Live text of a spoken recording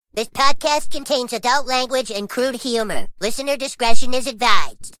This podcast contains adult language and crude humor. Listener discretion is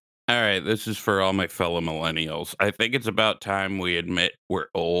advised. All right, this is for all my fellow millennials. I think it's about time we admit we're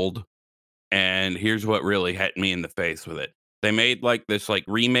old. And here's what really hit me in the face with it. They made this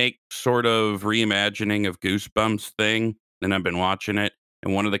remake sort of reimagining of Goosebumps thing, and I've been watching it.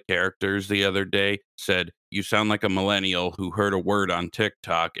 And one of the characters the other day said, "You sound like a millennial who heard a word on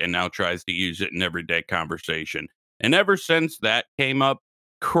TikTok and now tries to use it in everyday conversation." And ever since that came up,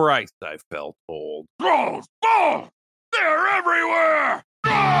 Christ, I felt old. Balls! They're everywhere!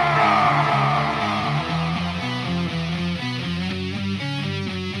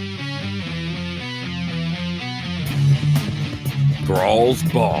 Thrall's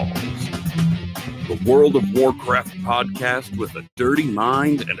Balls, the World of Warcraft podcast with a dirty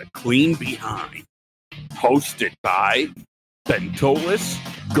mind and a clean behind. Hosted by Bentolis,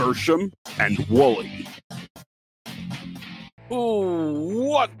 Gershom, and Wooly. Ooh,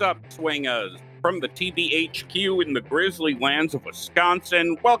 what's up, swingers? From the TBHQ in the grizzly lands of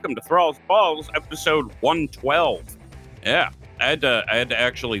Wisconsin, welcome to Thrall's Balls, episode 112. Yeah, I had to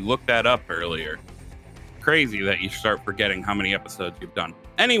actually look that up earlier. Crazy that you start forgetting how many episodes you've done.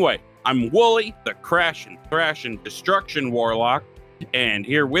 Anyway, I'm Wooly, the Crash and Thrash and Destruction Warlock, and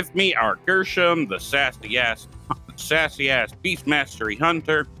here with me are Gershom, the sassy-ass Beastmastery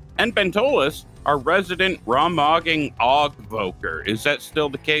Hunter, and Bentolis, our resident raw-mogging Augvoker. Is that still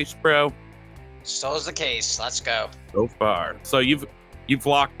the case, bro? Still is the case. Let's go. So far. So you've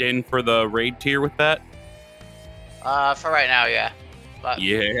locked in for the raid tier with that? For right now, yeah. But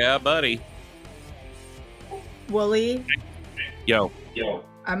Yeah, buddy. Wooly, Yo.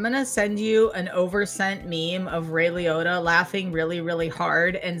 I'm gonna send you an oversent meme of Ray Liotta laughing really, really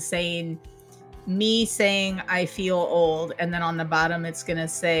hard and saying I feel old, and then on the bottom it's gonna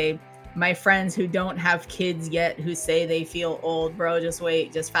say my friends who don't have kids yet who say they feel old. Bro, just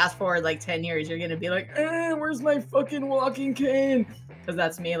wait, just fast forward 10 years, you're gonna be like, where's my fucking walking cane? Because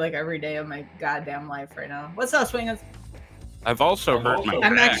that's me every day of my goddamn life right now. What's up, swingers? I've also hurt my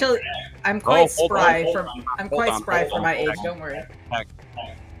back. I'm quite hold spry on, for my age. Don't worry.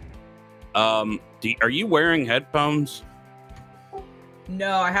 Are you wearing headphones?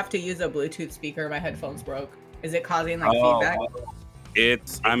 No, I have to use a Bluetooth speaker. My headphones broke. Is it causing feedback?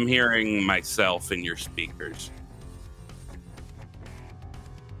 I'm hearing myself in your speakers.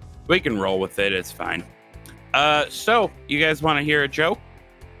 We can roll with it. It's fine. So you guys want to hear a joke?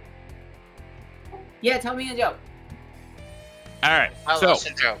 Yeah, tell me a joke. All right. tell us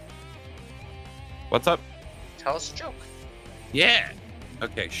a joke. What's up? Tell us a joke. Yeah.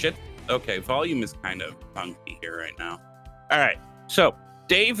 Okay. Shit. Okay. Volume is kind of funky here right now. All right. So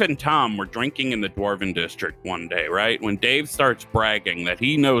Dave and Tom were drinking in the Dwarven District one day, right? When Dave starts bragging that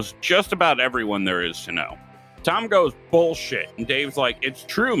he knows just about everyone there is to know. Tom goes, bullshit. And Dave's like, it's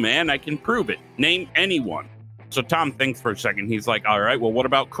true, man. I can prove it. Name anyone. So Tom thinks for a second. He's like, all right, well, what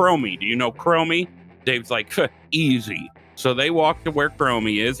about Chromie? Do you know Chromie? Dave's like, easy. So they walk to where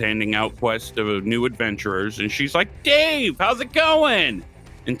Chromie is, handing out quests to new adventurers. And she's like, Dave, how's it going?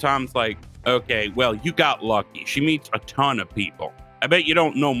 And Tom's like, okay, well, you got lucky. She meets a ton of people. I bet you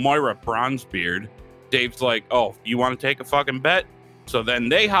don't know Moira Bronzebeard. Dave's like, oh, you want to take a fucking bet? So then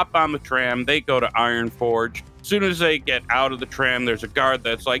they hop on the tram. They go to Ironforge. As soon as they get out of the tram, there's a guard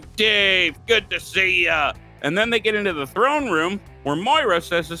that's like, Dave, good to see ya. And then they get into the throne room where Moira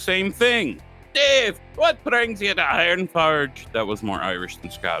says the same thing. Dave, what brings you to Ironforge? That was more Irish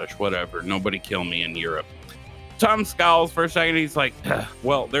than Scottish. Whatever. Nobody kill me in Europe. Tom scowls for a second. He's like,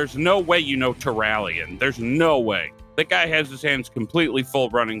 well, there's no way you know Turalyon. There's no way. That guy has his hands completely full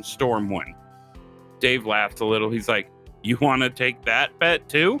running Stormwind. Dave laughs a little. He's like, you want to take that bet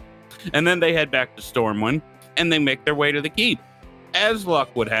too? And then they head back to Stormwind and they make their way to the keep. As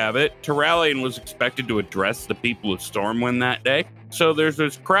luck would have it, Turalyon was expected to address the people of Stormwind that day, so there's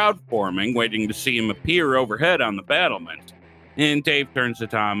this crowd forming, waiting to see him appear overhead on the battlement. And Dave turns to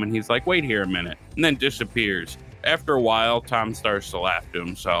Tom and he's like, wait here a minute, and then disappears. After a while, Tom starts to laugh to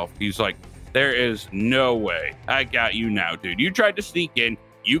himself. He's like, there is no way. I got you now, dude. You tried to sneak in,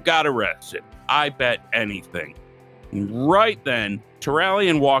 you got arrested. I bet anything. Right then,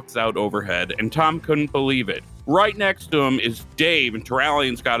 Turalyon walks out overhead, and Tom couldn't believe it. Right next to him is Dave, and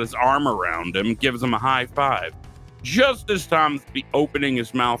Turalyon's got his arm around him, gives him a high five. Just as Tom's opening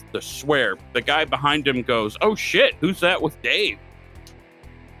his mouth to swear, the guy behind him goes, oh shit, who's that with Dave?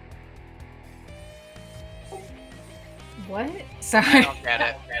 What? Sorry. I don't get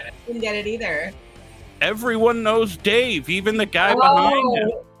it. Didn't get it either. Everyone knows Dave, even the guy behind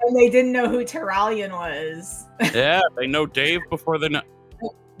him. And they didn't know who Turalyon was. Yeah, they know Dave before they know.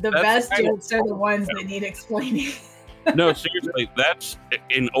 The best jokes are the ones that need explaining. No, seriously, that's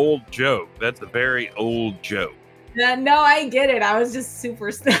an old joke. That's a very old joke. No, I get it. I was just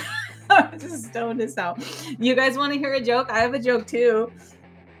super I was just stoned as hell. You guys want to hear a joke? I have a joke too.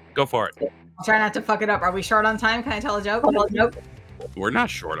 Go for it. I'll try not to fuck it up. Are we short on time? Can I tell a joke? We're not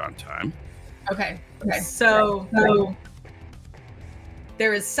short on time. Okay. So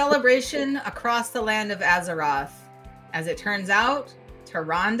there is celebration across the land of Azeroth. As it turns out,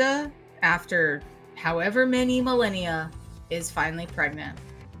 Tyrande, after however many millennia, is finally pregnant.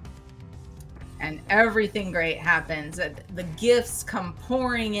 And everything great happens. The gifts come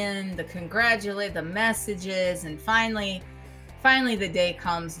pouring in, the messages, and finally the day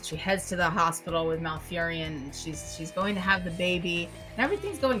comes and she heads to the hospital with Malfurion, and she's going to have the baby, and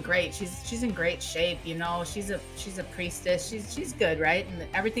everything's going great. She's in great shape, you know. She's a priestess. She's good, right? And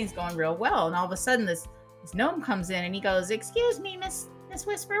everything's going real well. And all of a sudden this gnome comes in and he goes, "Excuse me, Miss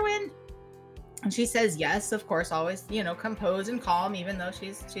Whisperwind." And she says, "Yes, of course," always, you know, composed and calm, even though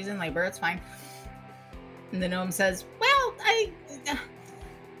she's in labor. It's fine. And the gnome says, "Well,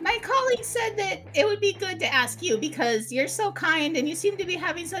 my colleague said that it would be good to ask you because you're so kind and you seem to be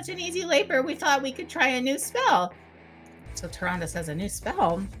having such an easy labor. We thought we could try a new spell." So Tyrande says, "A new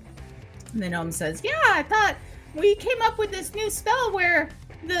spell?" And the gnome says, "Yeah, I thought we came up with this new spell where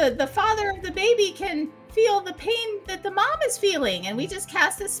the father of the baby can feel the pain that the mom is feeling, and we just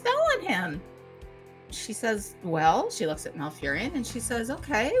cast a spell on him." She says, "Well," she looks at Malfurion and she says,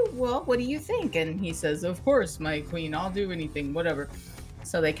 "Okay, well, what do you think?" And he says, "Of course, my queen, I'll do anything, whatever."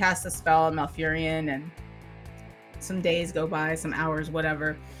 So they cast a spell on Malfurion, and some days go by, some hours,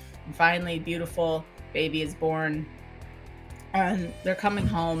 whatever. And finally, beautiful baby is born. And they're coming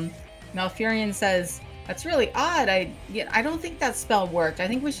home. Malfurion says, "That's really odd. I don't think that spell worked. I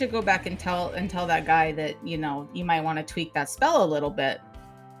think we should go back and tell that guy that, you know, you might want to tweak that spell a little bit."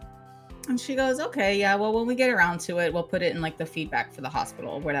 And she goes, "Okay, yeah, well, when we get around to it, we'll put it in like the feedback for the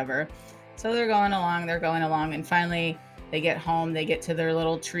hospital, whatever." So they're going along, and finally they get home, they get to their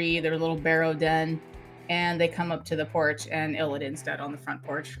little tree, their little barrow den, and they come up to the porch, and Illidan's dead on the front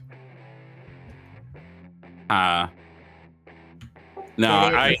porch. The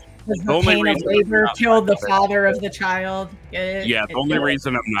pain of labor killed the father of the child. The only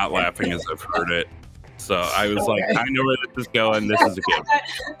reason I'm not laughing is I've heard it. So I was like, I know where this is going. This is a good one.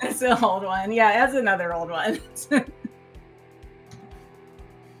 It's an old one. Yeah, that's another old one.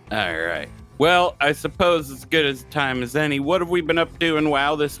 All right. Well, I suppose as good as time as any. What have we been up to in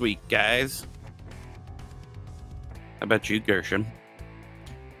WoW this week, guys? How about you, Gershon?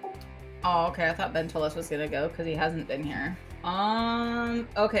 Oh, okay. I thought Bentolis was gonna go because he hasn't been here.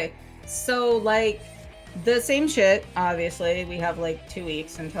 Okay. So, like, the same shit, obviously. We have, like, 2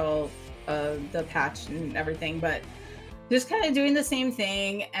 weeks until the patch and everything, but just kind of doing the same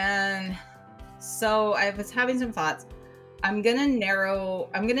thing. And so I was having some thoughts. I'm gonna narrow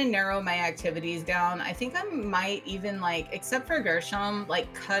my activities down. I think I might even, like, except for Gershom,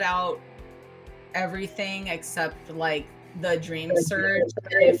 like, cut out everything except like the Dream Surge.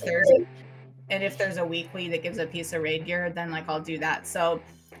 And if there's a weekly that gives a piece of raid gear, then like I'll do that. So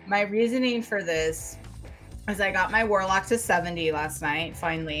my reasoning for this is I got my Warlock to 70 last night,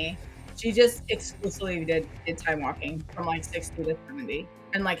 finally. She just exclusively did time walking from like 60 to 70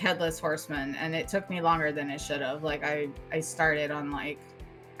 and like Headless Horseman. And it took me longer than it should have. Like I started on like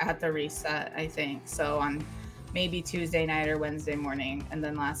at the reset, I think. So on maybe Tuesday night or Wednesday morning. And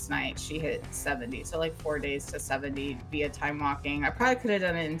then last night she hit 70. So like 4 days to 70 via time walking. I probably could have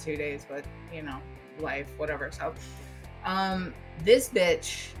done it in 2 days, but you know, life, whatever. So this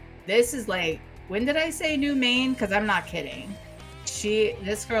bitch, this is like, when did I say new main? Because I'm not kidding.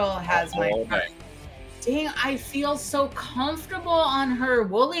 This girl has my heart. Dang, I feel so comfortable on her.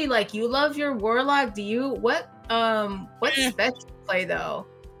 Wooly, like, you love your Warlock. Do you, what spec do you play though?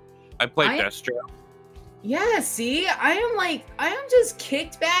 I play Destro. Yeah, see, I am just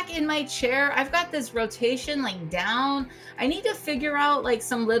kicked back in my chair. I've got this rotation like down. I need to figure out like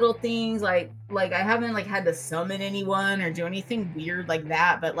some little things like I haven't like had to summon anyone or do anything weird like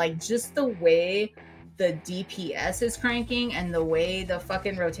that, but like just the way the DPS is cranking and the way the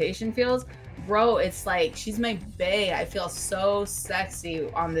fucking rotation feels, bro, it's like she's my bae. I feel so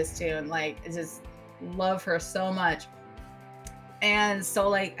sexy on this tune. Like, I just love her so much. And so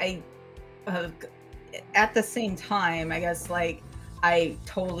like at the same time, I guess, like, I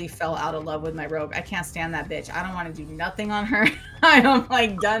totally fell out of love with my rogue. I can't stand that bitch. I don't want to do nothing on her. I am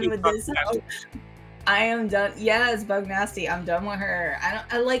like done with this. I am done. Yes, Bug Nasty. I'm done with her.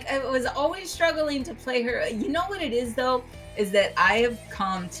 I was always struggling to play her. You know what it is though? Is that I have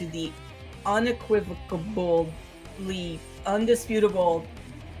come to the unequivocally undisputable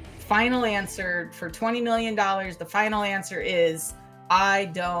final answer for $20 million, the final answer is I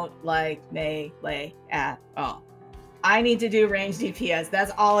don't like melee at all. I need to do range DPS.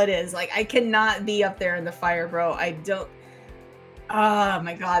 That's all it is. Like, I cannot be up there in the fire, bro. I don't. Oh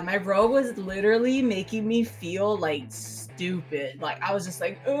my god, my rogue was literally making me feel like stupid. Like, I was just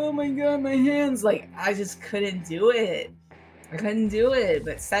like, oh my god, my hands. Like, I just couldn't do it. I couldn't do it.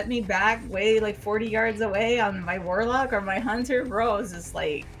 But set me back way like 40 yards away on my warlock or my hunter, bro. It was just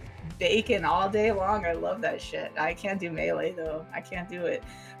like bacon all day long. I love that shit. I can't do melee though. I can't do it.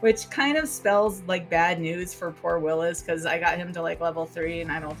 Which kind of spells like bad news for poor Willis, because I got him to like level 3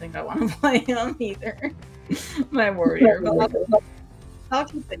 and I don't think I want to play him either. My warrior. I'll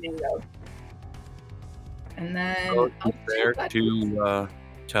keep the name though. And then He's there to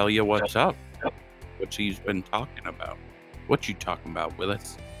tell you what's up. What he's been talking about. What you talking about,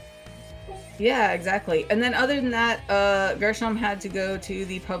 Willis? Yeah, exactly. And then other than that, Gershom had to go to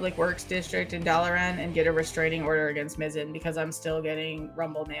the Public Works District in Dalaran and get a restraining order against Mizzen, because I'm still getting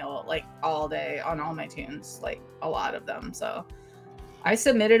Rumble Mail like all day on all my tunes, like a lot of them. So I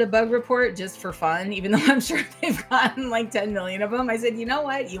submitted a bug report just for fun, even though I'm sure they've gotten like 10 million of them. I said, you know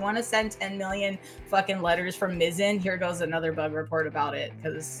what? You want to send 10 million fucking letters from Mizzen? Here goes another bug report about it,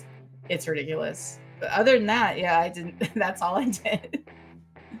 because it's ridiculous. But other than that, yeah, I didn't. That's all I did.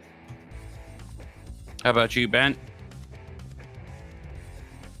 How about you, Ben?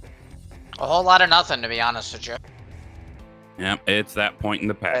 A whole lot of nothing, to be honest with you. Yeah, it's that point in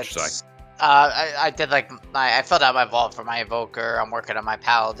the patch It's, cycle. I did like I filled out my vault for my evoker. I'm working on my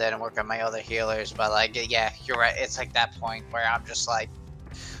paladin. I'm working on my other healers. But like, yeah, you're right. It's like that point where I'm just like,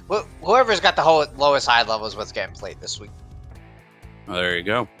 whoever's got the lowest high levels what's getting played this week. Well, there you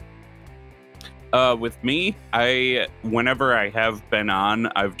go. With me, whenever I have been on,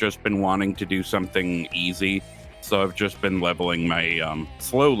 I've just been wanting to do something easy. So I've just been leveling my,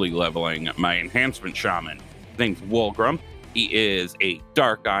 slowly leveling my enhancement shaman. His name's Wolgrim. He is a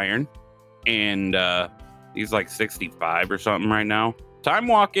Dark Iron, and he's like 65 or something right now. Time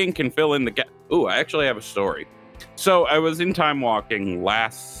walking can fill in the gap. Ooh, I actually have a story. So I was in time walking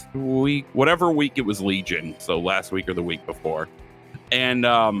last week, whatever week it was Legion. So last week or the week before. And,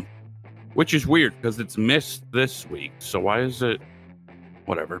 which is weird because it's missed this week. So why is it?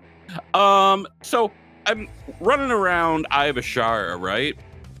 Whatever. So I'm running around Eye of Ashara, right?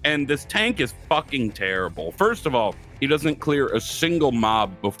 And this tank is fucking terrible. First of all, he doesn't clear a single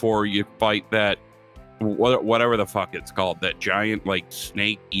mob before you fight that, whatever the fuck it's called, that giant like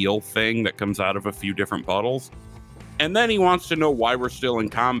snake eel thing that comes out of a few different puddles. And then he wants to know why we're still in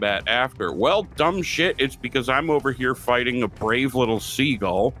combat after. Well, dumb shit, it's because I'm over here fighting a brave little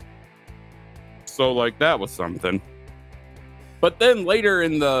seagull. So like that was something. But then later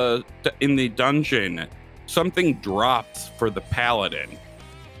in the dungeon, something drops for the paladin.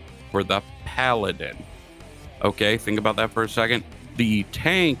 Okay, think about that for a second. The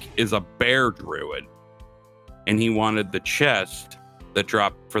tank is a bear druid, and he wanted the chest that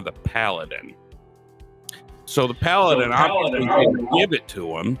dropped for the paladin. So the paladin obviously didn't give it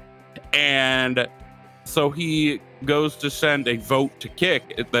to him, and so he goes to send a vote to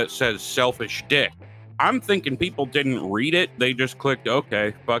kick that says selfish dick. I'm thinking people didn't read it. They just clicked,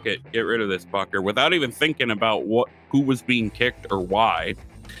 okay, fuck it, get rid of this fucker, without even thinking about who was being kicked or why.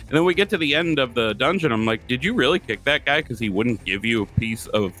 And then we get to the end of the dungeon. I'm like, did you really kick that guy because he wouldn't give you a piece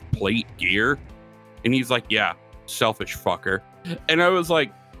of plate gear? And he's like, yeah, selfish fucker. And I was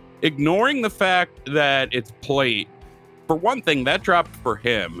like, ignoring the fact that it's plate, for one thing, that dropped for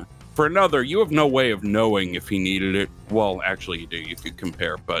him. For another, you have no way of knowing if he needed it. Well, actually you do if you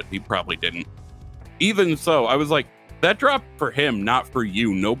compare, but he probably didn't. Even so, I was like, that dropped for him, not for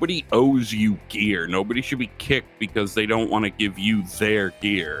you. Nobody owes you gear. Nobody should be kicked because they don't want to give you their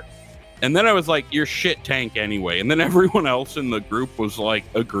gear. And then I was like, you're shit tank anyway. And then everyone else in the group was like,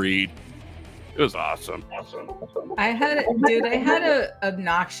 agreed. It was awesome. I had a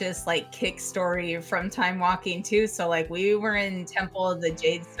obnoxious like kick story from time walking too. So like we were in Temple of the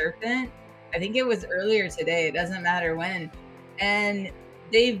Jade Serpent. I think it was earlier today. It doesn't matter when. And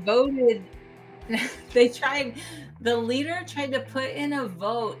they voted. The leader tried to put in a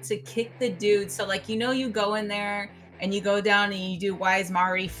vote to kick the dude. So like, you go in there and you go down and you do Wise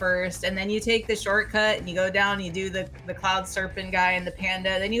Mari first, and then you take the shortcut and you go down and you do the Cloud Serpent guy and the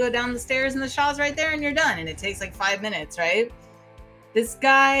panda. Then you go down the stairs and the Shaw's right there and you're done. And it takes like 5 minutes, right? This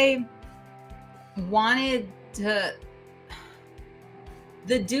guy wanted to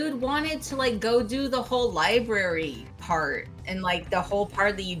like go do the whole library part and like the whole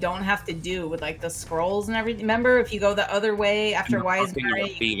part that you don't have to do with like the scrolls and everything. Remember, if you go the other way after Wise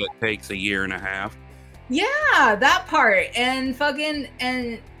Mari, that takes a year and a half. Yeah, that part. And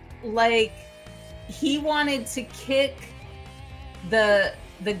like he wanted to kick the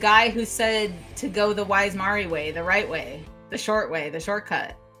guy who said to go the Wise Mari way, the right way, the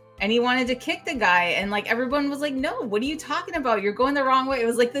shortcut. And he wanted to kick the guy, and like everyone was like, no, what are you talking about? You're going the wrong way. It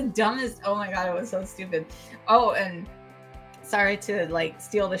was like the dumbest. Oh my God, it was so stupid. Oh, and sorry to like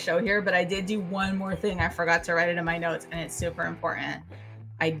steal the show here, but I did do one more thing. I forgot to write it in my notes, and it's super important.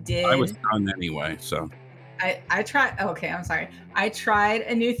 I was done anyway, so. I tried. Okay, I'm sorry. I tried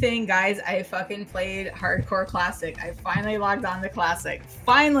a new thing, guys. I fucking played Hardcore Classic. I finally logged on to Classic.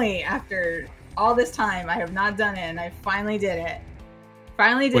 Finally, after all this time, I have not done it, and I finally did it.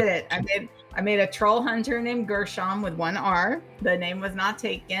 I made a troll hunter named Gershom with 1 R. The name was not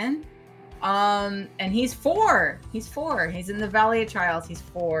taken. And he's 4. He's in the Valley of Trials. He's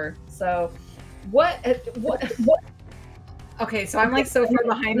 4. So what? Okay, so I'm like so far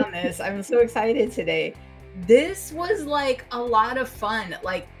behind on this. I'm so excited today. This was like a lot of fun.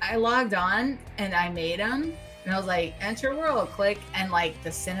 Like I logged on and I made him and I was like, enter world, click, and like the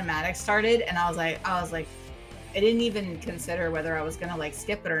cinematic started, and I was like, I didn't even consider whether I was gonna like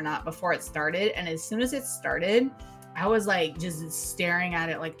skip it or not before it started. And as soon as it started, I was like just staring at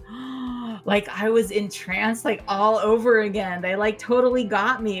it like like I was entranced like all over again. They like totally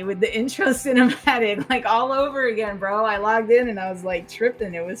got me with the intro cinematic like all over again, bro. I logged in and I was like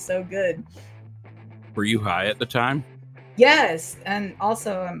tripping. It was so good. Were you high at the time? Yes, and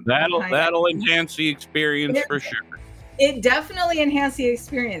also that'll enhance the experience for sure. It definitely enhanced the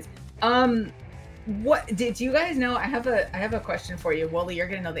experience. What did you guys know? I have a question for you, Wooly. You're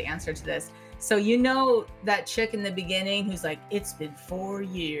gonna know the answer to this. So you know that chick in the beginning who's like, it's been 4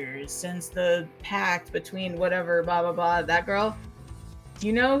 years since the pact between whatever, blah blah blah. That girl. Do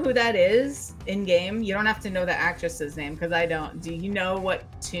you know who that is in game? You don't have to know the actress's name because I don't. Do you know what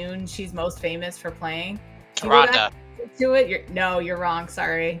tune she's most famous for playing? Rhonda. To it? You're wrong.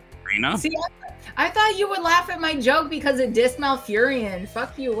 Sorry. Rena? See, I thought you would laugh at my joke because it dissed Malfurion.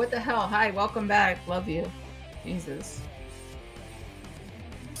 Fuck you. What the hell? Hi, welcome back. Love you. Jesus.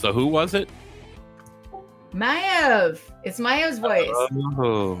 So who was it? Maev. It's Maev's voice.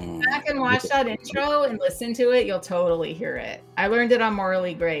 Oh. Go back and watch that intro and listen to it. You'll totally hear it. I learned it on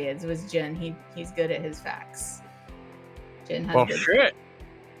Morally Grey. It was Jin. He's good at his facts. Jin has good shit.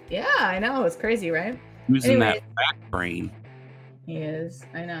 Yeah, I know. It's crazy, right? Using that back brain. He is.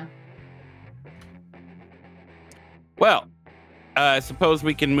 I know. Well, I suppose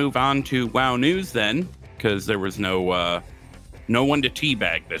we can move on to WoW News then, because there was no one to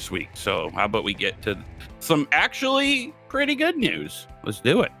teabag this week. So how about we get to some actually pretty good news? Let's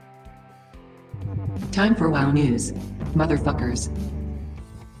do it. Time for WoW News, motherfuckers.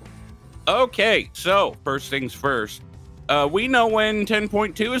 Okay, so first things first. We know when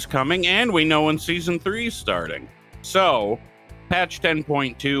 10.2 is coming, and we know when Season 3 is starting. So, patch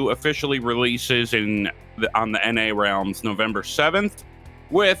 10.2 officially releases on the NA realms November 7th,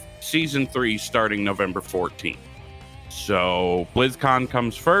 with Season 3 starting November 14th. So, BlizzCon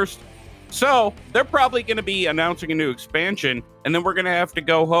comes first. So, they're probably going to be announcing a new expansion, and then we're going to have to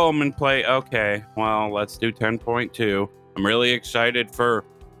go home and play, okay, well, let's do 10.2. I'm really excited for,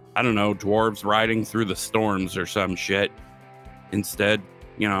 I don't know, dwarves riding through the storms or some shit. Instead,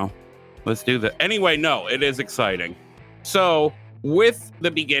 let's do that. Anyway, no, it is exciting. So, with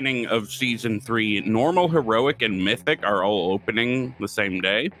the beginning of Season 3, normal, heroic, and mythic are all opening the same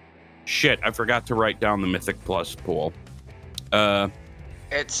day. Shit, I forgot to write down the Mythic Plus pool.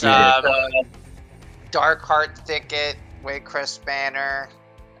 It's Darkheart Thicket, Waycrest Banner,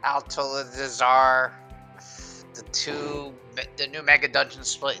 Altola Dazar, the new Mega Dungeon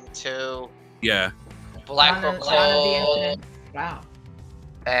split in 2. Yeah. Black Cloak. Wow.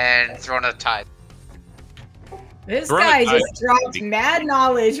 And Throne of Tide. This guy just dropped mad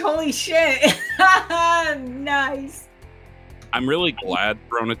knowledge. Holy shit. Nice. I'm really glad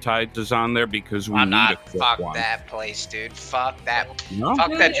Throne of Tides is on there because we need a quick fuck one. that place, dude. Fuck that. No?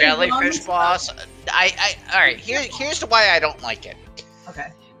 Fuck that jellyfish boss. All right. Here's why I don't like it.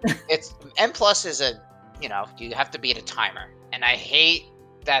 Okay. It's N+ is you have to beat a timer, and I hate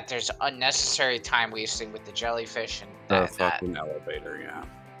that there's unnecessary time wasting with the jellyfish and The fucking elevator, yeah.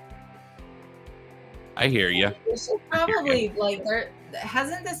 I hear you. Probably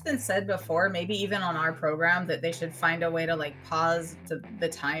hasn't this been said before? Maybe even on our program that they should find a way to like pause the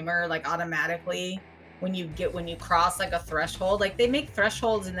timer like automatically when you cross like a threshold. Like they make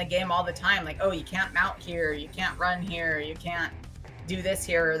thresholds in the game all the time. Like, oh, you can't mount here, you can't run here, you can't do this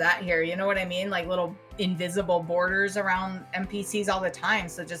here or that here. You know what I mean? Like little invisible borders around NPCs all the time.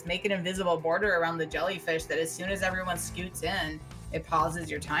 So just make an invisible border around the jellyfish that as soon as everyone scoots in, it pauses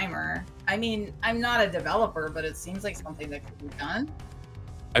your timer. I mean, I'm not a developer, but it seems like something that could be done.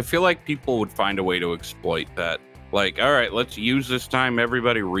 I feel like people would find a way to exploit that. Like, all right, let's use this time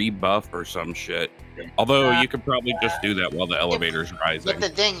everybody rebuff or some shit. Although you could probably just do that while the elevator's rising. But the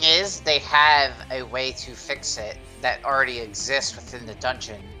thing is, they have a way to fix it that already exists within the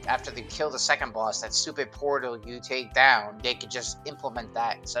dungeon. After they kill the second boss, that stupid portal you take down, they could just implement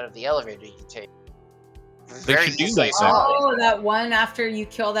that instead of the elevator you take. They should do that. Oh, that one after you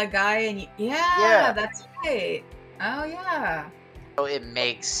kill that guy and yeah, that's right. Oh yeah. So it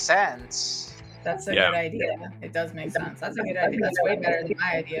makes sense. That's a good idea. It does make sense. That's a good idea. That's way better than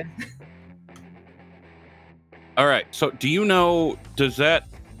my idea. All right. So do you know,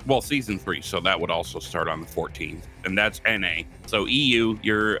 season 3, so that would also start on the 14th, and that's NA. So EU,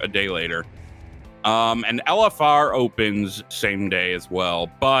 you're a day later. And LFR opens same day as well,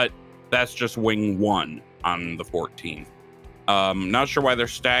 but that's just Wing 1 on the 14th. Not sure why they're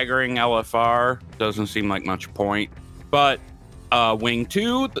staggering LFR. Doesn't seem like much point. But Wing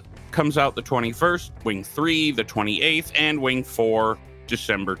 2 comes out the 21st, Wing 3 the 28th, and Wing 4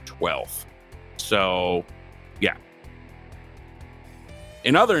 December 12th. So, yeah.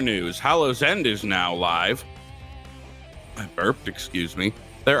 In other news, Hallow's End is now live. I burped, excuse me.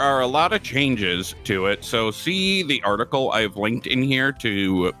 There are a lot of changes to it, so see the article I've linked in here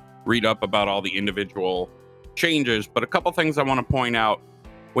to read up about all the individual changes. But a couple things I want to point out.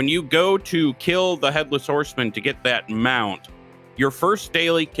 When you go to kill the Headless Horseman to get that mount, your first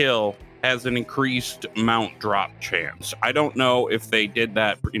daily kill has an increased mount drop chance. I don't know if they did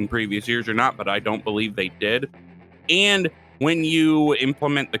that in previous years or not, but I don't believe they did. And when you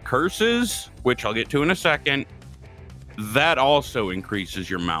implement the curses, which I'll get to in a second, that also increases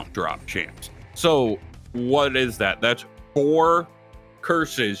your mount drop chance. So what is that? That's 4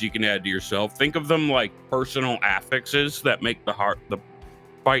 curses you can add to yourself. Think of them like personal affixes that make the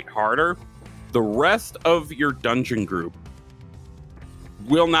fight harder. The rest of your dungeon group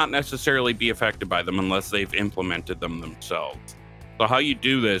will not necessarily be affected by them unless they've implemented them themselves. So how you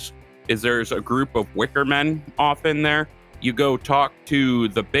do this is there's a group of Wicker Men off in there. You go talk to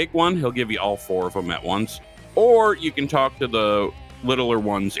the big one. He'll give you all 4 of them at once. Or you can talk to the littler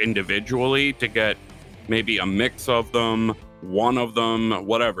ones individually to get maybe a mix of them, one of them,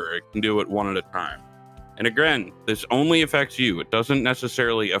 whatever. It can do it one at a time. And again, this only affects you. It doesn't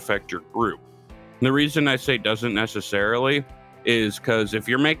necessarily affect your group. And the reason I say doesn't necessarily is because if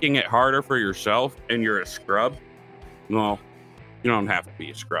you're making it harder for yourself and you're a scrub, well, you don't have to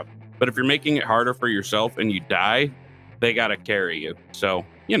be a scrub. But if you're making it harder for yourself and you die, they got to carry you. So,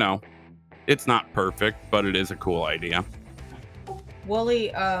 it's not perfect, but it is a cool idea. Wooly,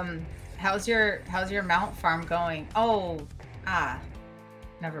 how's your mount farm going?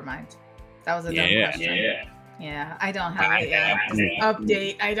 Never mind. That was a dumb question. Yeah, I don't have it yet.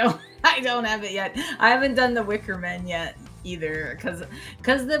 Update. I don't have it yet. I haven't done the Wicker Men yet either,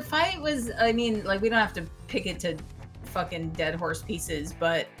 because the fight was, we don't have to pick it to fucking dead horse pieces,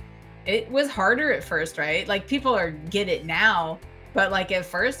 but it was harder at first, right? Like, people get it now, but like at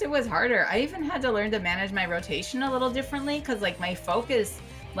first it was harder. I even had to learn to manage my rotation a little differently, because like my focus,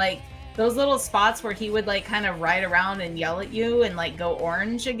 like those little spots where he would like kind of ride around and yell at you and like go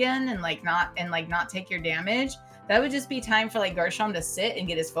orange again and not take your damage, that would just be time for like Garchomp to sit and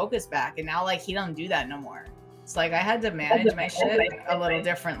get his focus back. And now like he don't do that no more. It's like I had to manage my shit a little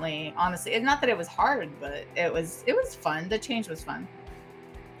differently, honestly. It's not that it was hard, but it was fun. The change was fun.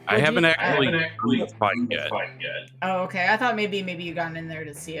 I haven't actually the fight yet. Oh, okay. I thought maybe you got in there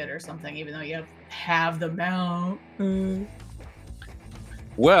to see it or something, even though you have the mount.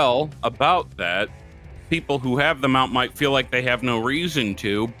 Well, about that, people who have the mount might feel like they have no reason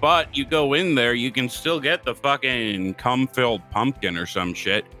to, but you go in there, you can still get the fucking cum-filled pumpkin or some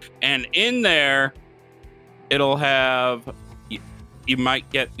shit. And in there, it'll have, you might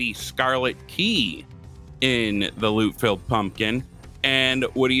get the Scarlet Key in the loot-filled pumpkin. And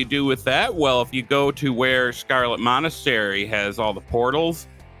what do you do with that? Well, if you go to where Scarlet Monastery has all the portals,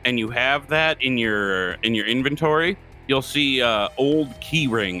 and you have that in your inventory, you'll see old key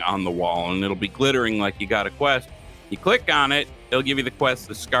ring on the wall, and it'll be glittering like you got a quest. You click on it, it'll give you the quest,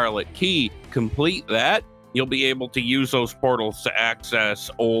 the Scarlet Key. Complete that, you'll be able to use those portals to access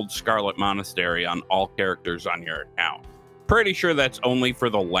old Scarlet Monastery on all characters on your account. Pretty sure that's only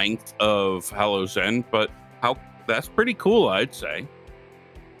for the length of Hallow's End, but that's pretty cool, I'd say.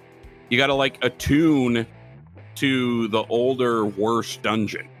 You gotta like attune to the older, worse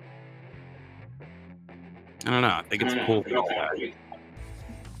dungeon. I don't know. I think it's a cool thing.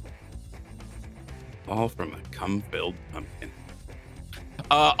 All from a cum-filled pumpkin.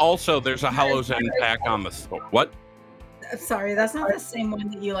 Also, there's a Hallow's End pack on the store. What? Sorry, that's not the same one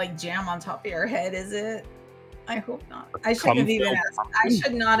that you like jam on top of your head, is it? I hope not. I shouldn't have even asked. I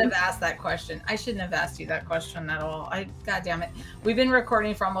should not have asked that question. I shouldn't have asked you that question at all. God damn it. We've been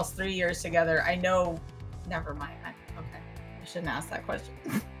recording for almost 3 years together. I know. Never mind. Okay. I shouldn't ask that question.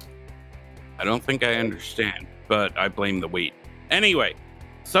 I don't think I understand, but I blame the wheat. Anyway,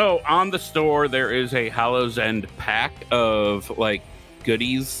 so on the store, there is a Hallow's End pack of like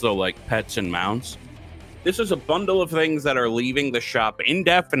goodies, so like pets and mounts. This is a bundle of things that are leaving the shop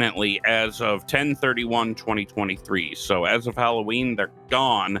indefinitely as of 10/31/2023. So as of Halloween, they're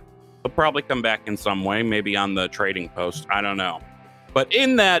gone. They'll probably come back in some way, maybe on the trading post. I don't know. But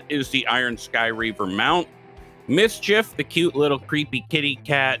in that is the Iron Sky Reaver mount, Mischief, the cute little creepy kitty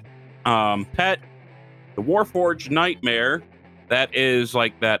cat pet, the Warforged Nightmare, that is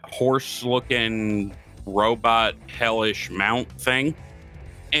like that horse-looking robot hellish mount thing,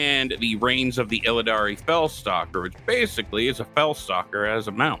 and the Reigns of the Illidari Fellstalker, which basically is a Fellstalker as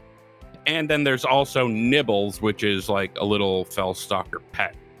a mount. And then there's also Nibbles, which is like a little Fellstalker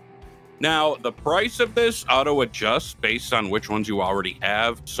pet. Now, the price of this auto-adjusts based on which ones you already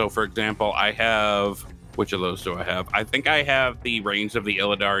have. So, for example, I have... Which of those do I have? I think I have the Reigns of the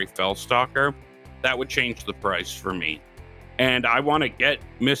Illidari Fellstalker. That would change the price for me. And I want to get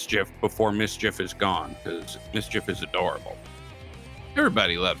Mischief before Mischief is gone, because Mischief is adorable.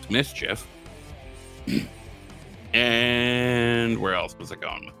 Everybody loves Mischief. And where else was I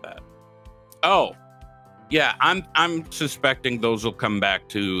going with that? Oh, yeah, I'm suspecting those will come back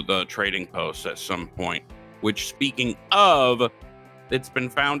to the trading post at some point. Which, speaking of, it's been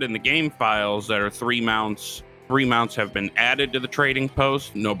found in the game files that are 3 mounts. 3 mounts have been added to the trading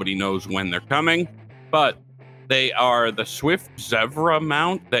post. Nobody knows when they're coming, but they are the Swift Zevra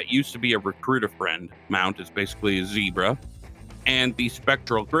mount that used to be a Recruiter Friend mount. It's basically a zebra. And the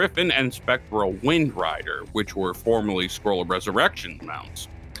Spectral Griffin and Spectral Wind Rider, which were formerly Scroll of Resurrection mounts.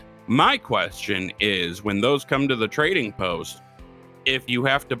 My question is, when those come to the trading post, if you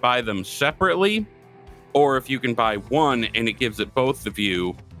have to buy them separately, or if you can buy one and it gives it both of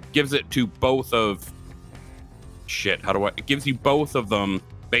you, gives it to both of... It gives you both of them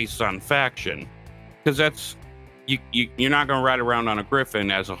based on faction. Because that's... You're not going to ride around on a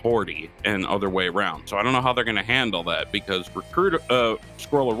Griffin as a Horde and other way around. So I don't know how they're going to handle that, because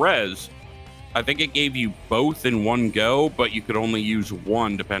Scroll of Res, I think it gave you both in one go, but you could only use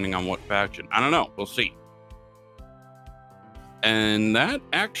one depending on what faction. I don't know. We'll see. And that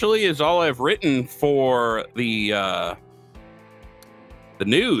actually is all I've written for the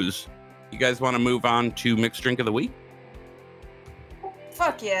news. You guys want to move on to Mixed Drink of the Week?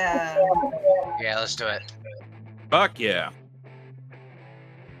 Fuck yeah. Yeah, let's do it. Fuck yeah.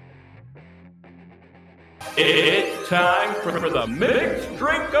 It's time for the Mixed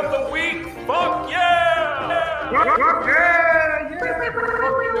Drink of the Week. Fuck yeah! Fuck yeah!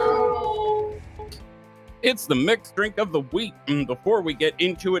 It's the Mixed Drink of the Week. And before we get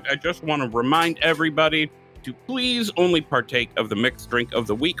into it, I just want to remind everybody to please only partake of the Mixed Drink of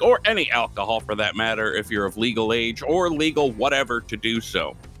the Week, or any alcohol for that matter, if you're of legal age or legal whatever to do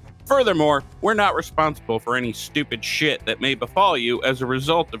so. Furthermore, we're not responsible for any stupid shit that may befall you as a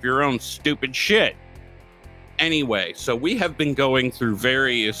result of your own stupid shit. Anyway, so we have been going through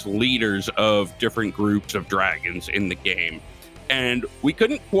various leaders of different groups of dragons in the game, and we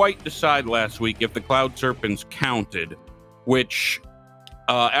couldn't quite decide last week if the Cloud Serpents counted, which,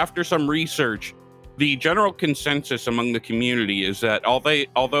 after some research, the general consensus among the community is that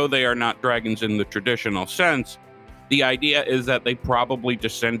although they are not dragons in the traditional sense, the idea is that they probably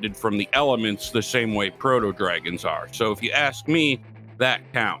descended from the elements the same way proto-dragons are. So if you ask me, that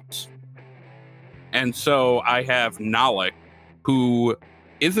counts. And so I have Nalik, who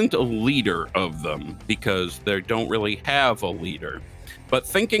isn't a leader of them because they don't really have a leader. But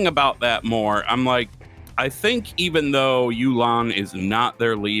thinking about that more, I'm like, I think even though Yu'lon is not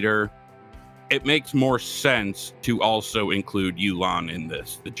their leader, it makes more sense to also include Yu'lon in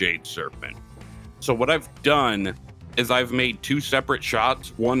this, the Jade Serpent. So what I've done is I've made 2 separate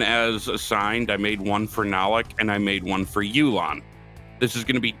shots, one as assigned. I made one for Nalik and I made one for Yu'lon. This is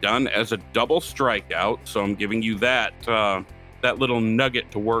going to be done as a double strikeout, so I'm giving you that little nugget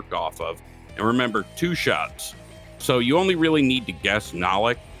to work off of. And remember, 2 shots. So you only really need to guess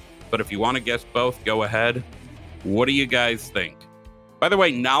Nalik, but if you want to guess both, go ahead. What do you guys think? By the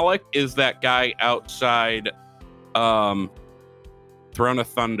way, Nalik is that guy outside Throne of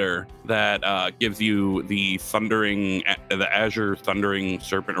Thunder that gives you the Azure Thundering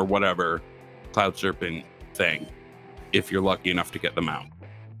Serpent or whatever Cloud Serpent thing, if you're lucky enough to get them out.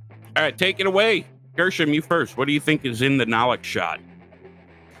 All right, take it away. Gershom, you first. What do you think is in the Nalik shot?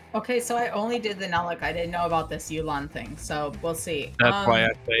 Okay, so I only did the Nalik. I didn't know about this Yulan thing, so we'll see. That's why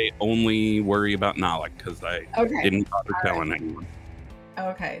I say only worry about Nalik, because I didn't bother telling anyone.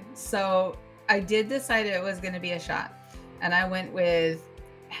 Okay, so I did decide it was going to be a shot, and I went with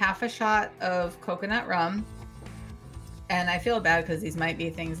half a shot of coconut rum. And I feel bad because these might be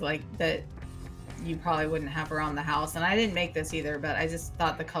things like that you probably wouldn't have around the house. And I didn't make this either, but I just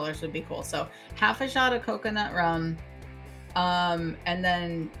thought the colors would be cool. So half a shot of coconut rum. And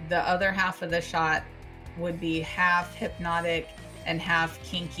then the other half of the shot would be half hypnotic and half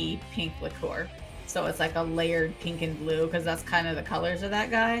kinky pink liqueur. So it's like a layered pink and blue because that's kind of the colors of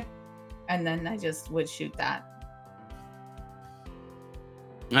that guy. And then I just would shoot that.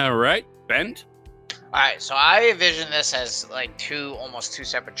 All right, Bent. All right, so I envision this as like almost two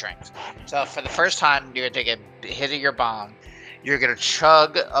separate drinks. So for the first time, you're gonna take a hit of your bong, you're gonna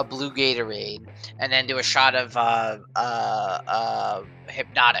chug a blue Gatorade, and then do a shot of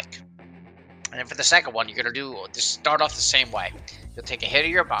hypnotic. And then for the second one, you're gonna just start off the same way. You'll take a hit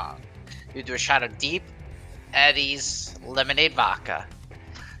of your bong, you do a shot of Deep Eddie's lemonade vodka,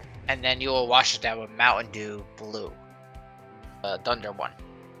 and then you will wash it down with Mountain Dew Blue, Thunder one.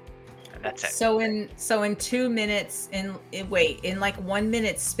 That's it. So in 2 minutes, in like 1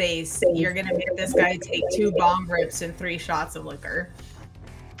 minute space, you're gonna make this guy take 2 bong rips and 3 shots of liquor.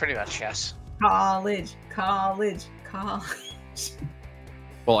 Pretty much, yes. College.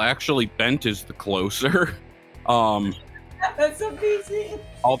 Well, actually, Bent is the closer. That's amazing.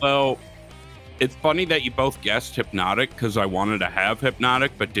 Although, it's funny that you both guessed hypnotic because I wanted to have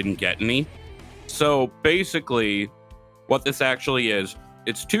hypnotic but didn't get any. So basically, what this actually is,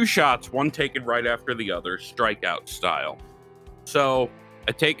 it's 2 shots, one taken right after the other, strikeout style. So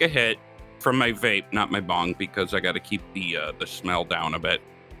I take a hit from my vape, not my bong, because I got to keep the smell down a bit.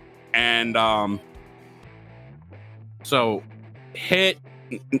 And so take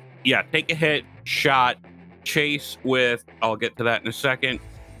a hit, shot, chase with, I'll get to that in a second,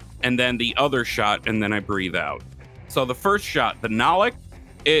 and then the other shot, and then I breathe out. So the first shot, the Nalik,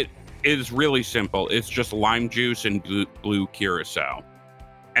 it is really simple. It's just lime juice and blue curacao.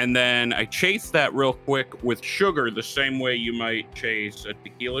 And then I chase that real quick with sugar, the same way you might chase a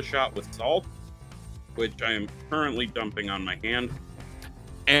tequila shot with salt, which I am currently dumping on my hand.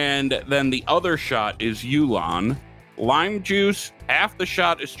 And then the other shot is Yulan. Lime juice, half the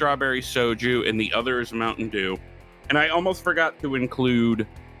shot is strawberry soju, and the other is Mountain Dew. And I almost forgot to include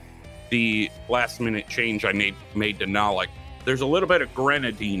the last minute change I made to Nalik. There's a little bit of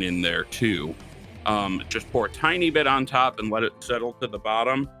grenadine in there too. Just pour a tiny bit on top and let it settle to the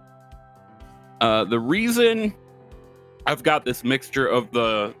bottom. The reason I've got this mixture of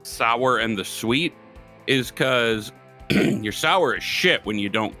the sour and the sweet is because your sour is shit when you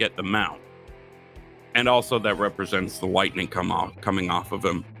don't get the mount. And also that represents the lightning coming off of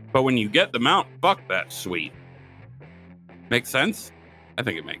him. But when you get the mount, fuck that sweet. Make sense? I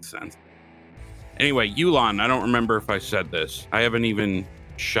think it makes sense. Anyway, Yulan, I don't remember if I said this. I haven't even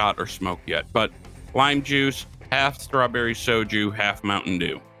shot or smoked yet, but lime juice, half strawberry soju, half Mountain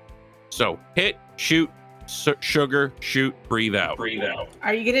Dew. So hit, shoot, sugar, shoot, breathe out. Breathe out.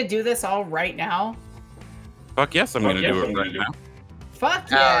 Are you gonna do this all right now? Fuck yes, I'm gonna do it right now. Fuck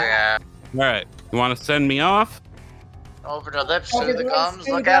Oh yeah. All right, you want to send me off? Over the lips, Over through the the gums, lips,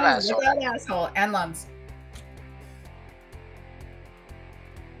 through look the at gums, asshole. Look at asshole and lungs.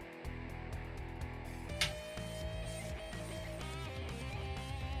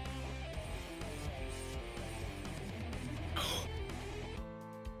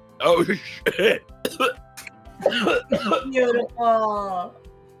 Oh shit! Beautiful.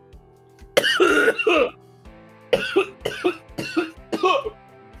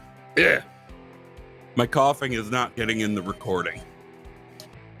 Yeah. My coughing is not getting in the recording.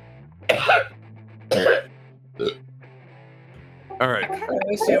 All right. I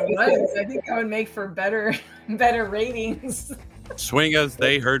wish it was. I think that would make for better ratings. Swing as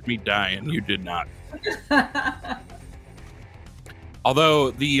they heard me die, and you did not. Although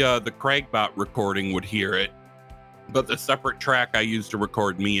the Craigbot recording would hear it, but the separate track I used to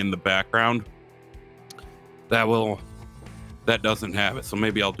record me in the background, that doesn't have it. So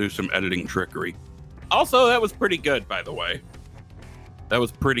maybe I'll do some editing trickery. Also, that was pretty good, by the way. That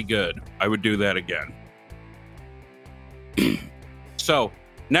was pretty good. I would do that again. So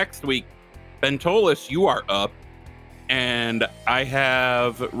next week, Bentolis, you are up, and I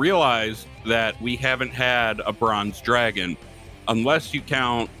have realized that we haven't had a bronze dragon. Unless you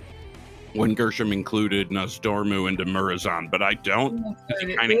count when Gershom included Nosdormu into Murazan, but I don't.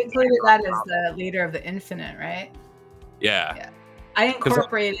 We included that as the leader of the Infinite, right? Yeah. I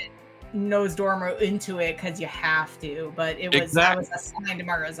incorporated Nosdormu into it because you have to, but it was I was assigned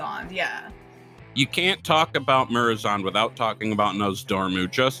Murozond. Yeah. You can't talk about Murozond without talking about Nosdormu,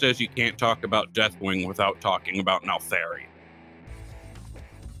 just as you can't talk about Deathwing without talking about Neltharion.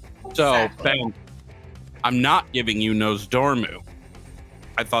 So, Exactly. Ben, I'm not giving you Nosdormu.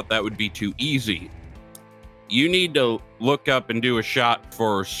 I thought that would be too easy. You need to look up and do a shot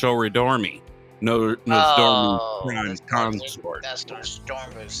for Soridormi. Nosdormu's prime consort. That's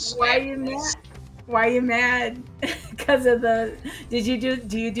Nosdormu's. Why are you mad? Why are you mad? Because of the? Do you do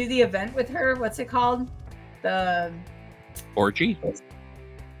the event with her? What's it called? The Orgy?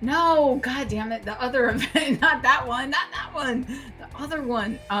 No, god damn it, the other event, not that one, the other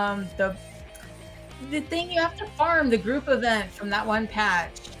one. The thing you have to farm, the group event from that one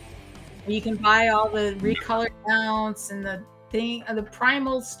patch. Where you can buy all the recolored mounts and the thing, the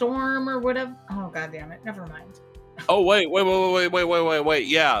primal storm or whatever. Oh god damn it, never mind. Oh wait.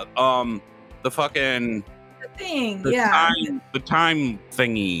 Yeah. The fucking The thing, the yeah. the time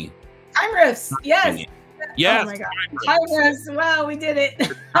thingy. Time rifts, yes. Thingy. Yes. Oh my god. Time rifts. Wow, we did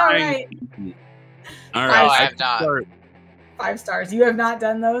it. All right. All Oh, right. I have not. 5 stars. You have not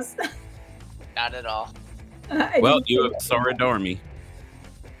done those. Not at all. Well, you have Soridormi.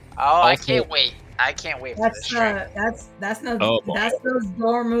 Oh, I Also- can't wait. I can't wait for That's this stream. that's no Oh, boy. that's those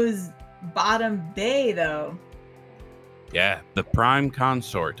Dormu's bottom bay though. Yeah, the prime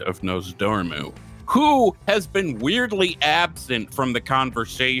consort of Nosdormu, who has been weirdly absent from the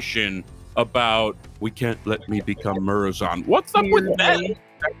conversation about we can't let me become Murozond. What's up with that? Weirdly.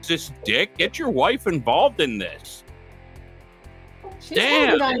 Sexist dick? Get your wife involved in this. She's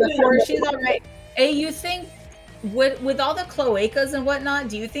Damn. moved on before. She's all right. Hey, you think with all the cloacas and whatnot,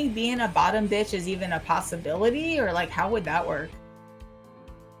 do you think being a bottom bitch is even a possibility, or like how would that work?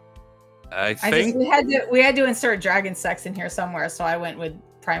 I think we had to insert dragon sex in here somewhere, so I went with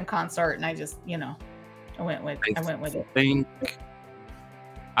prime consort, and I just I went with it.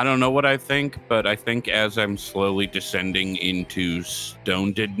 I don't know what I think, but I think as I'm slowly descending into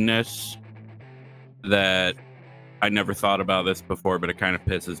stonedness, that I never thought about this before, but it kind of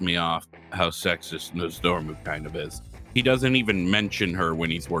pisses me off how sexist Nosdormu kind of is. He doesn't even mention her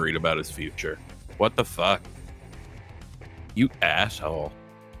when he's worried about his future. What the fuck? You asshole.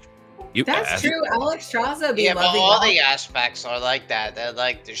 You That's asshole. true. Alex Straza be Yeah, but loving all all- the aspects are like that. They're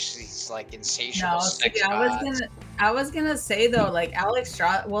like there's these like insatiable No, sex see, gods. I was gonna say though, like Alex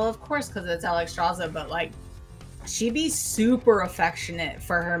Straza. Well, of course, because it's Alex Straza, but like she be super affectionate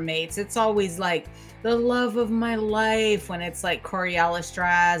for her mates. It's always like the love of my life when it's like Coriolis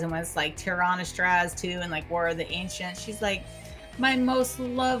and when it's like Tyrannostraz too, and like War of the Ancients. She's like my most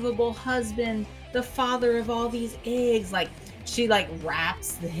lovable husband, the father of all these eggs. Like she like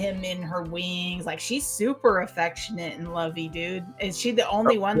wraps him in her wings. Like she's super affectionate and lovey, dude. Is she the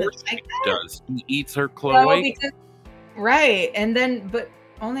only one Of that's course like he does. He eats her no, cloaca. because right, and then but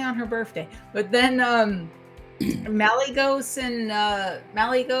only on her birthday. But then Malygos and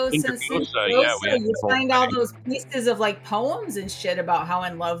Sindragosa, yeah, we had you the whole find all thing. those pieces of like poems and shit about how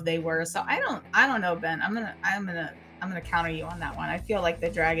in love they were. So I don't know, Ben. I'm gonna counter you on that one. I feel like the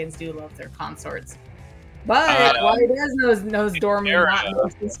dragons do love their consorts. But why does Nosdormu not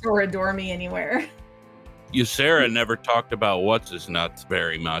move to Soridormi anywhere? Ysera never talked about what's his nuts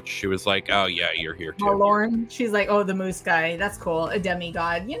very much. She was like, "Oh yeah, you're here too." Malorn. She's like, oh, the moose guy. That's cool. A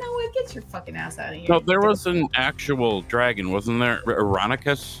demigod. You know what? Get your fucking ass out of here. No, there was an actual dragon, wasn't there?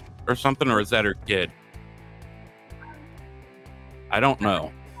 Ironicus or something, or is that her kid? I don't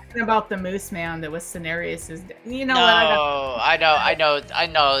know. Talking about the moose man that was Cenarius's. You know No, what? I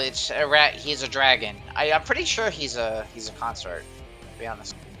know. It's a rat. He's a dragon. I'm pretty sure he's a consort. To be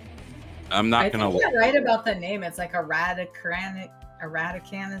honest. I'm I not gonna. think you're right about the name. It's like a Radicanus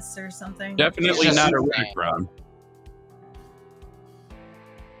or something. Definitely It's not a just- Redicron.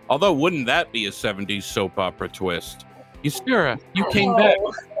 Although, wouldn't that be a 70s soap opera twist? Ysera, you came back.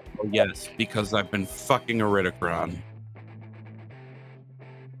 Oh. Oh, yes, because I've been fucking a Ridicron.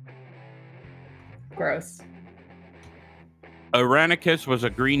 Gross. Ironicus was a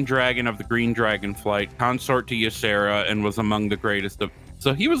green dragon of the Green Dragon Flight, consort to Ysera, and was among the greatest of.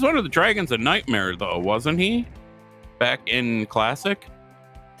 So he was one of the dragons of Nightmare, though, wasn't he? Back in Classic?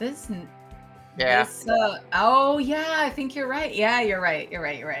 This. Yeah. This, oh yeah, I think you're right. Yeah, you're right.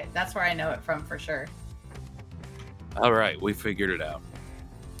 That's where I know it from for sure. All right, we figured it out.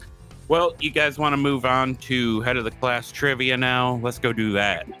 Well, you guys want to move on to head of the class trivia now? Let's go do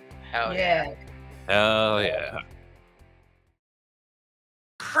that. Hell yeah. Yeah. Hell yeah.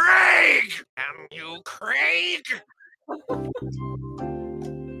 Craig! Damn you, Craig!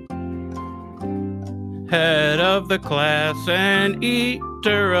 Head of the class and eat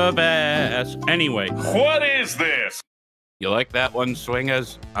Shelter of ass. Anyway, What is this? you like that one,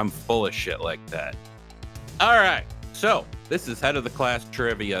 Swingers? I'm full of shit like that. All right, so this is Head of the Class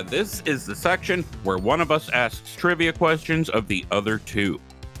Trivia. This is the section where one of us asks trivia questions of the other two.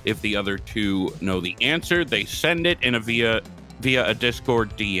 If the other two know the answer, they send it in via a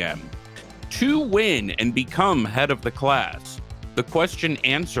Discord DM. To win and become head of the class, the question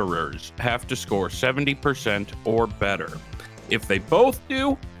answerers have to score 70% or better. If they both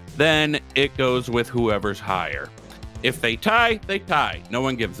do, then it goes with whoever's higher. If they tie, they tie. No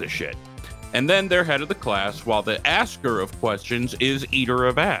one gives a shit. And then they're head of the class, while the asker of questions is eater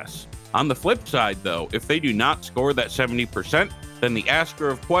of ass. On the flip side, though, if they do not score that 70%, then the asker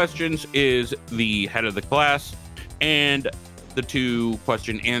of questions is the head of the class, and the two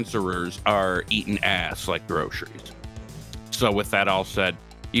question answerers are eating ass like groceries. So with that all said,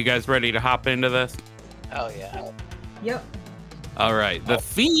 you guys ready to hop into this? Oh yeah. Yep. All right. The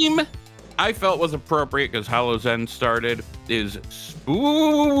theme I felt was appropriate because Hallow's End started is spooky.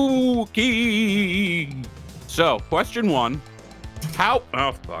 So, question 1.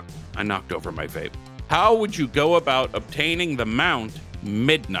 Oh, fuck. I knocked over my vape. How would you go about obtaining the mount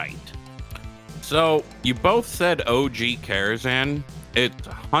Midnight? So, you both said OG Karazhan. It's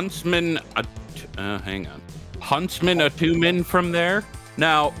Huntsman. Hang on. Huntsman Atumen from there?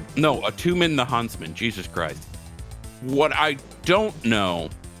 Now, no, Atumen the Huntsman. Jesus Christ. What I don't know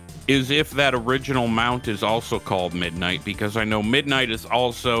is if that original mount is also called Midnight, because I know Midnight is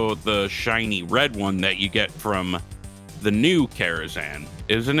also the shiny red one that you get from the new Karazhan,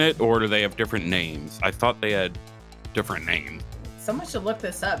 isn't it? Or do they have different names? I thought they had different names. Someone should look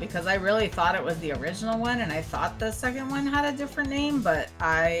this up because I really thought it was the original one, and I thought the second one had a different name, but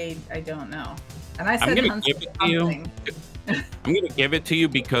I don't know. And I said I'm gonna Huntsman give it to you. something. I'm going to give it to you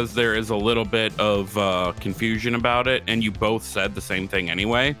because there is a little bit of confusion about it, and you both said the same thing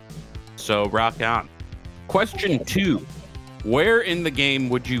anyway. So rock on. Question 2. Where in the game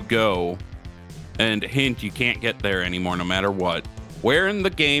would you go? And hint, you can't get there anymore no matter what. Where in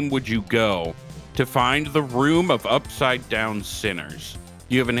the game would you go to find the Room of Upside Down Sinners?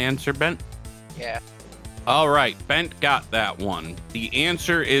 Do you have an answer, Bent? Yeah. All right, Bent got that one. The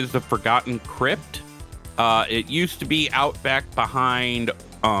answer is the Forgotten Crypt. It used to be out back behind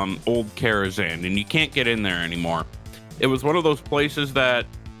old Karazhan, and you can't get in there anymore. It was one of those places that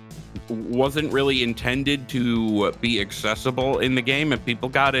wasn't really intended to be accessible in the game, and people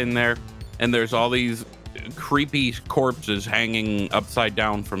got in there, and there's all these creepy corpses hanging upside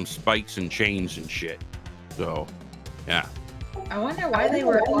down from spikes and chains and shit. So, yeah. I wonder why they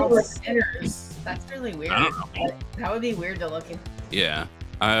were called sinners. That's really weird. I don't know. That would be weird to look at. Yeah.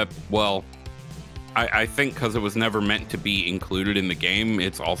 Well, I think because it was never meant to be included in the game,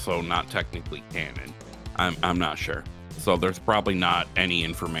 it's also not technically canon. I'm not sure. So there's probably not any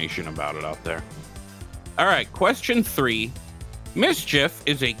information about it out there. All right, question 3. Mischief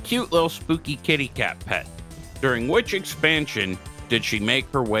is a cute little spooky kitty cat pet. During which expansion did she make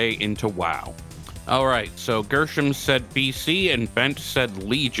her way into WoW? All right, so Gershom said BC and Bent said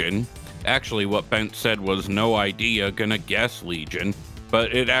Legion. Actually, what Bent said was no idea, gonna guess Legion,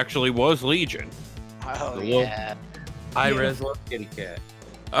 but it actually was Legion. Oh The yeah. High-res little kitty cat.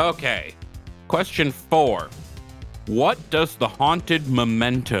 Okay, question 4. What does the Haunted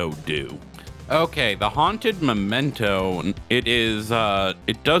Memento do? Okay, the Haunted Memento,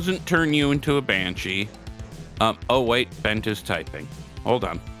 it doesn't turn you into a banshee. Oh wait, Bent is typing. Hold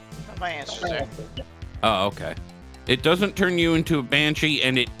on. My answer's there. Oh, okay. It doesn't turn you into a banshee,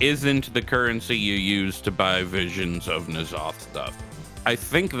 and it isn't the currency you use to buy Visions of N'Zoth stuff. I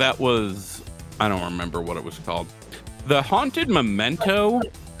think that was... I don't remember what it was called. The Haunted Memento...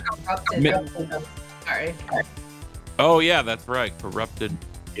 Sorry. Oh, yeah, that's right. Corrupted.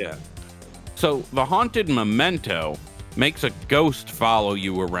 Yeah. So, the Haunted Memento makes a ghost follow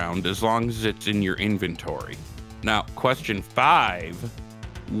you around as long as it's in your inventory. Now, question 5.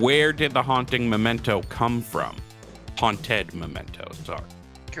 Where did the Haunting Memento come from? Haunted Memento, sorry.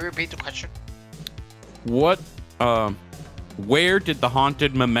 Can you repeat the question? Where did the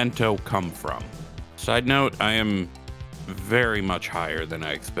Haunted Memento come from? Side note, I am very much higher than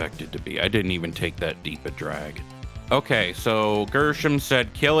I expected to be. I didn't even take that deep a drag. Okay, so Gershom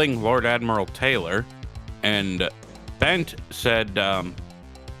said killing Lord Admiral Taylor, and Bent said, I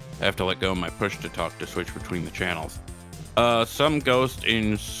have to let go of my push to talk to switch between the channels. Some ghost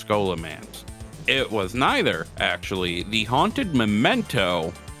in Skolamance. It was neither, actually. The Haunted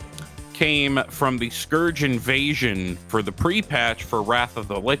Memento came from the Scourge invasion for the pre-patch for Wrath of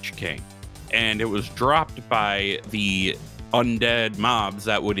the Lich King, and it was dropped by the undead mobs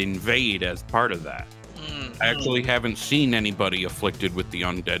that would invade as part of that. I actually haven't seen anybody afflicted with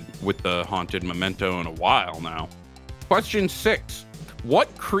the haunted memento in a while now. Question 6.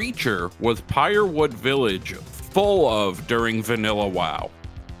 What creature was Pyrewood Village full of during Vanilla WoW?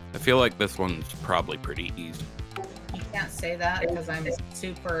 I feel like this one's probably pretty easy. You can't say that because I'm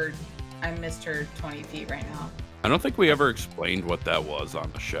Mr. 20 feet right now. I don't think we ever explained what that was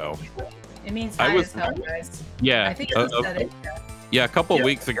on the show. It means high as hell, guys. Yeah. I think you said it. Yeah, a couple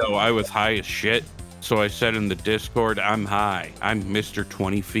weeks ago, I was high as shit. So I said in the Discord, I'm high. I'm Mr.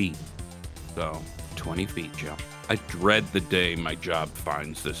 20 feet. So, 20 feet, Joe. I dread the day my job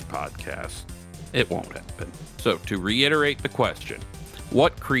finds this podcast. It won't happen. So, to reiterate the question,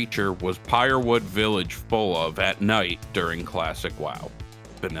 what creature was Pyrewood Village full of at night during Classic WoW?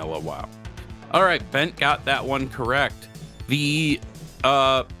 Vanilla WoW. All right, Bent got that one correct. The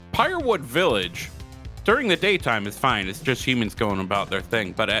Pyrewood Village, during the daytime is fine. It's just humans going about their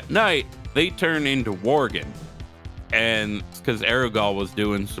thing. But at night, they turn into Worgen. And it's because Aragorn was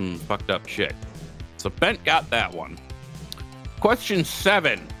doing some fucked up shit. So Bent got that one. Question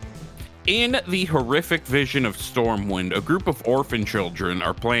 7. In the horrific vision of Stormwind, a group of orphan children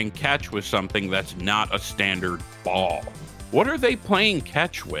are playing catch with something that's not a standard ball. What are they playing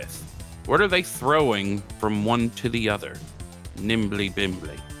catch with? What are they throwing from one to the other? Nimbly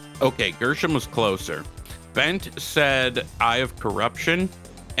bimbly. Okay, Gershom was closer. Bent said Eye of Corruption,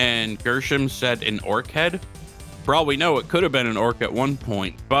 and Gershom said an orc head. For all we know, it could have been an orc at one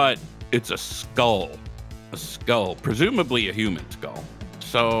point, but it's a skull. A skull, presumably a human skull.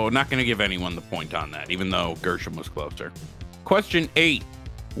 So not going to give anyone the point on that, even though Gershom was closer. Question 8.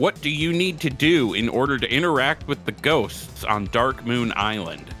 What do you need to do in order to interact with the ghosts on Dark Moon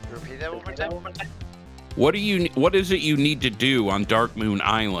Island? Repeat that one more time. What is it you need to do on Dark Moon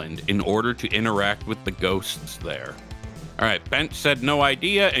Island in order to interact with the ghosts there? All right, Bent said no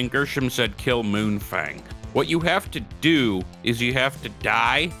idea, and Gershom said kill Moonfang. What you have to do is you have to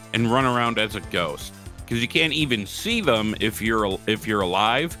die and run around as a ghost, because you can't even see them if you're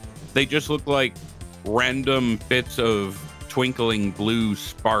alive. They just look like random bits of twinkling blue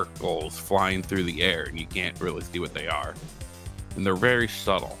sparkles flying through the air, and you can't really see what they are. And they're very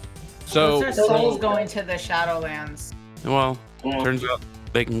subtle. So their souls going to the Shadowlands. Well, turns out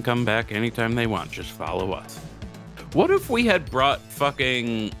they can come back anytime they want. Just follow us. What if we had brought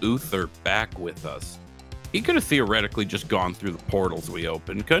fucking Uther back with us? He could have theoretically just gone through the portals we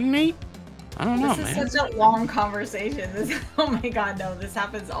opened, couldn't he? I don't know, man. This is such a long conversation. Oh my god, no, this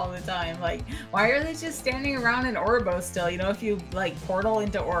happens all the time. Like, why are they just standing around in Oribos still? You know, if you like portal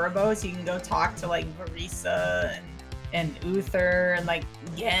into Oribos, you can go talk to like Varisa and Uther and like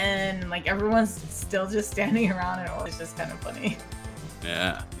Yen. Like everyone's still just standing around in Oribos. It's just kind of funny.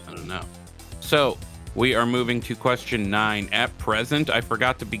 Yeah, I don't know. So we are moving to question 9. At present, I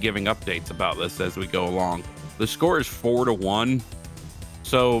forgot to be giving updates about this as we go along. The score is 4-1.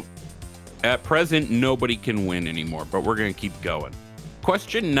 So at present, nobody can win anymore, but we're going to keep going.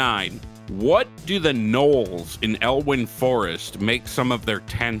 Question 9. What do the gnolls in Elwyn Forest make some of their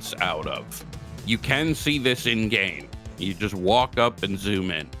tents out of? You can see this in game. You just walk up and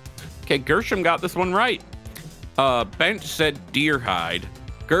zoom in. Okay, Gershom got this one right. Bent said deer hide.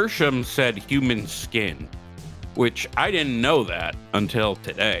 Gershom said human skin, which I didn't know that until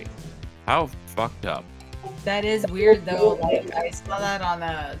today. How fucked up. That is weird though. Like I saw that on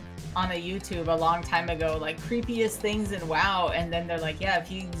a YouTube a long time ago, like creepiest things in WoW, and then they're like, yeah,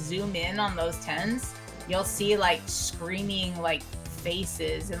 if you zoom in on those tents, you'll see like screaming like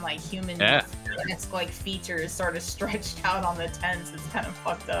faces and like human it's like features sort of stretched out on the tents. It's kind of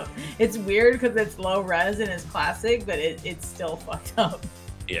fucked up. It's weird because it's low res and it's classic, but it's still fucked up.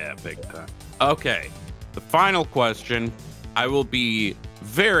 Yeah, big time. Okay, the final question. I will be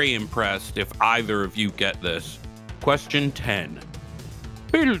very impressed if either of you get this. Question 10.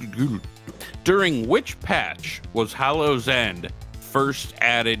 During which patch was Hallow's End first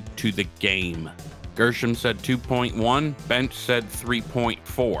added to the game? Gershom said 2.1, Bent said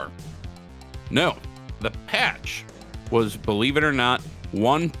 3.4. No, the patch was, believe it or not,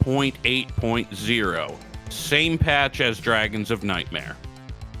 1.8.0. Same patch as Dragons of Nightmare.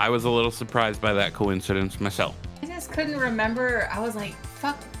 I was a little surprised by that coincidence myself. I just couldn't remember. I was like,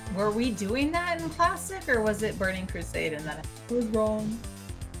 fuck, were we doing that in Classic, or was it Burning Crusade and that I was wrong?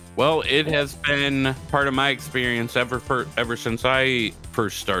 Well, it has been part of my experience ever since I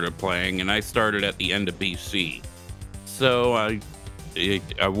first started playing, and I started at the end of BC. So I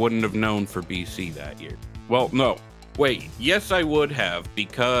wouldn't have known for BC that year. Well, no. Wait, yes I would have,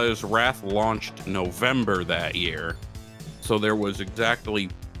 because Wrath launched November that year. So there was exactly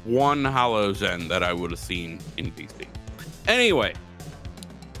one Hallow's End that I would have seen in BC. Anyway,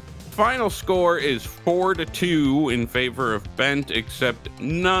 final score is 4-2 in favor of Bent, except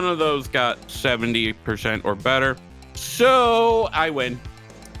none of those got 70% or better. So I win.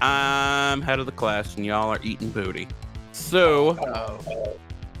 I'm head of the class, and y'all are eating booty. So,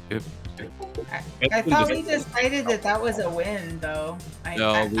 I thought we decided that was a win, though.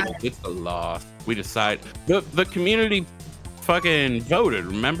 It's a loss. We decide the community fucking voted.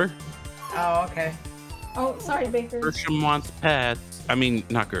 Remember? Oh, okay. Oh, sorry, Baker. Gershom wants pets. I mean,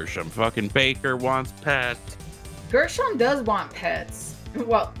 not Gershom. Fucking Baker wants pets. Gershom does want pets.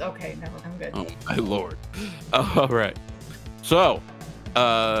 Well, okay, no, I'm good. Oh my lord. All right. So,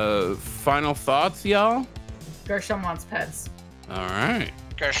 final thoughts, y'all? Gershom wants pets. All right.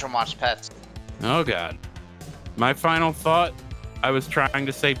 Gershom wants pets. Oh god. My final thought, I was trying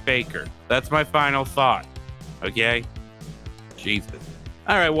to say Baker. That's my final thought. Okay? Jesus.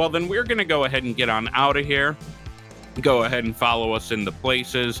 All right, well then we're going to go ahead and get on out of here. Go ahead and follow us in the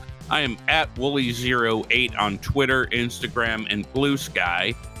places. I am at Wooly08 on Twitter, Instagram, and Blue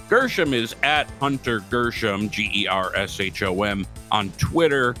Sky. Gershom is at Hunter Gershom, Gershom, on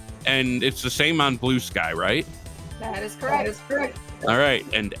Twitter, and it's the same on Blue Sky, right? That is correct. All right,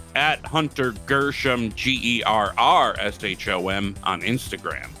 and at Hunter Gershom, Gerrshom, on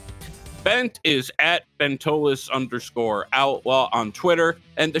Instagram. Bent is at Bentolis_outlaw on Twitter,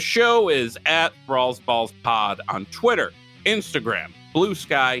 and the show is at BrawlsBallsPod on Twitter, Instagram, Blue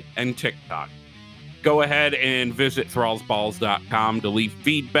Sky, and TikTok. Go ahead and visit thrallsballs.com to leave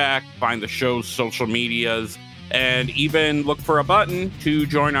feedback, find the show's social medias, and even look for a button to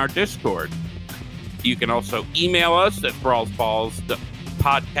join our Discord. You can also email us at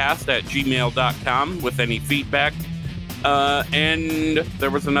brawlsballspodcast@gmail.com with any feedback. And there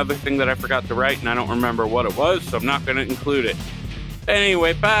was another thing that I forgot to write, and I don't remember what it was, so I'm not going to include it.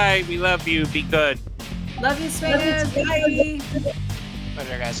 Anyway, bye. We love you. Be good. Love you, Sweetest. Bye.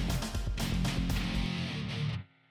 Later, guys.